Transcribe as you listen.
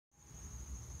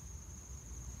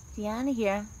Deanna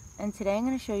here, and today I'm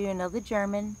going to show you another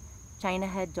German China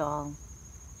head doll.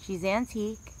 She's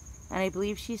antique, and I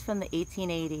believe she's from the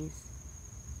 1880s.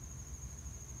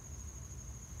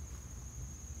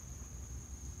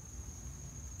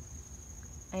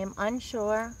 I am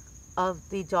unsure of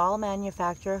the doll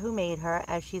manufacturer who made her,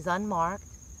 as she's unmarked.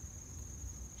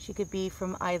 She could be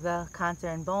from either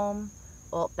Kanter and Bohm,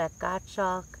 Altbeck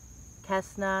Gottschalk,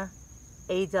 Kessner,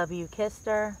 A.W.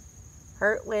 Kister,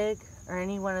 Hertwig, or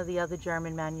any one of the other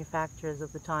German manufacturers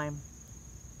of the time.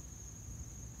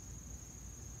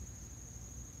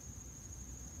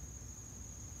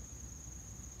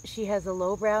 She has a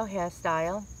lowbrow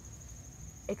hairstyle,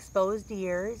 exposed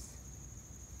ears,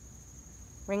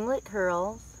 ringlet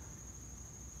curls,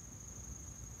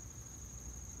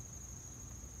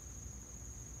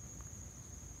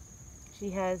 she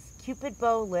has cupid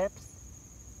bow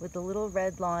lips with a little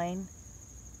red line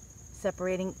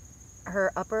separating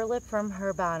her upper lip from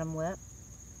her bottom lip,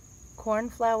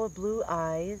 cornflower blue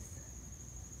eyes,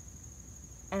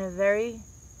 and a very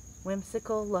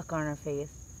whimsical look on her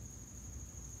face.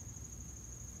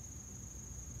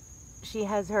 She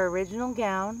has her original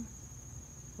gown,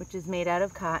 which is made out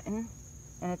of cotton,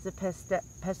 and it's a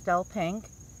pastel pink.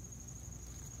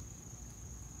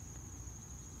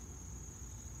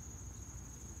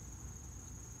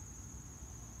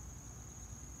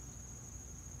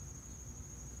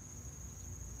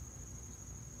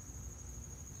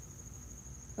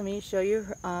 Let me show you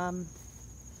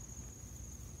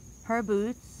her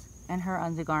boots and her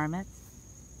undergarments.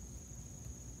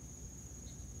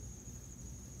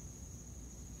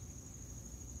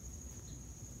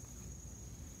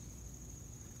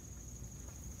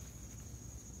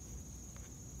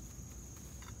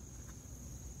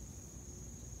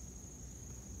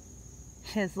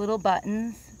 She has little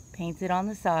buttons painted on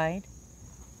the side.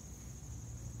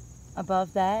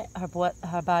 Above that,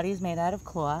 her body is made out of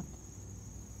cloth,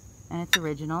 and it's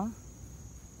original.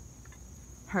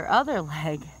 Her other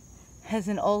leg has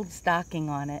an old stocking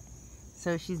on it,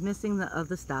 so she's missing the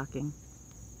other stocking.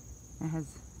 It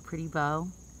has a pretty bow.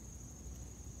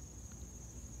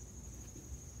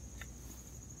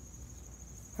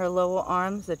 Her lower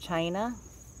arms are china,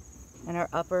 and her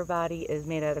upper body is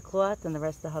made out of cloth, and the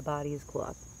rest of her body is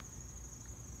cloth.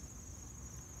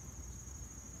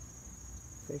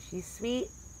 So she's sweet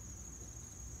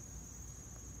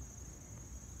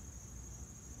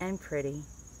and pretty.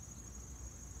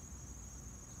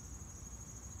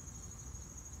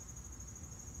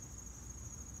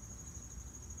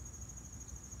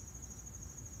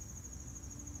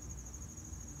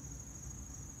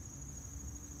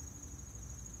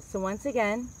 So once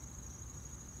again,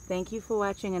 thank you for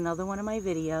watching another one of my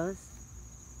videos.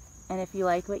 And if you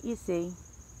like what you see,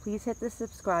 please hit the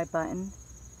subscribe button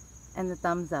and the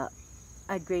thumbs up.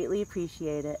 I'd greatly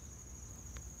appreciate it.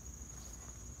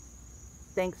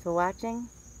 Thanks for watching,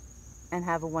 and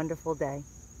have a wonderful day.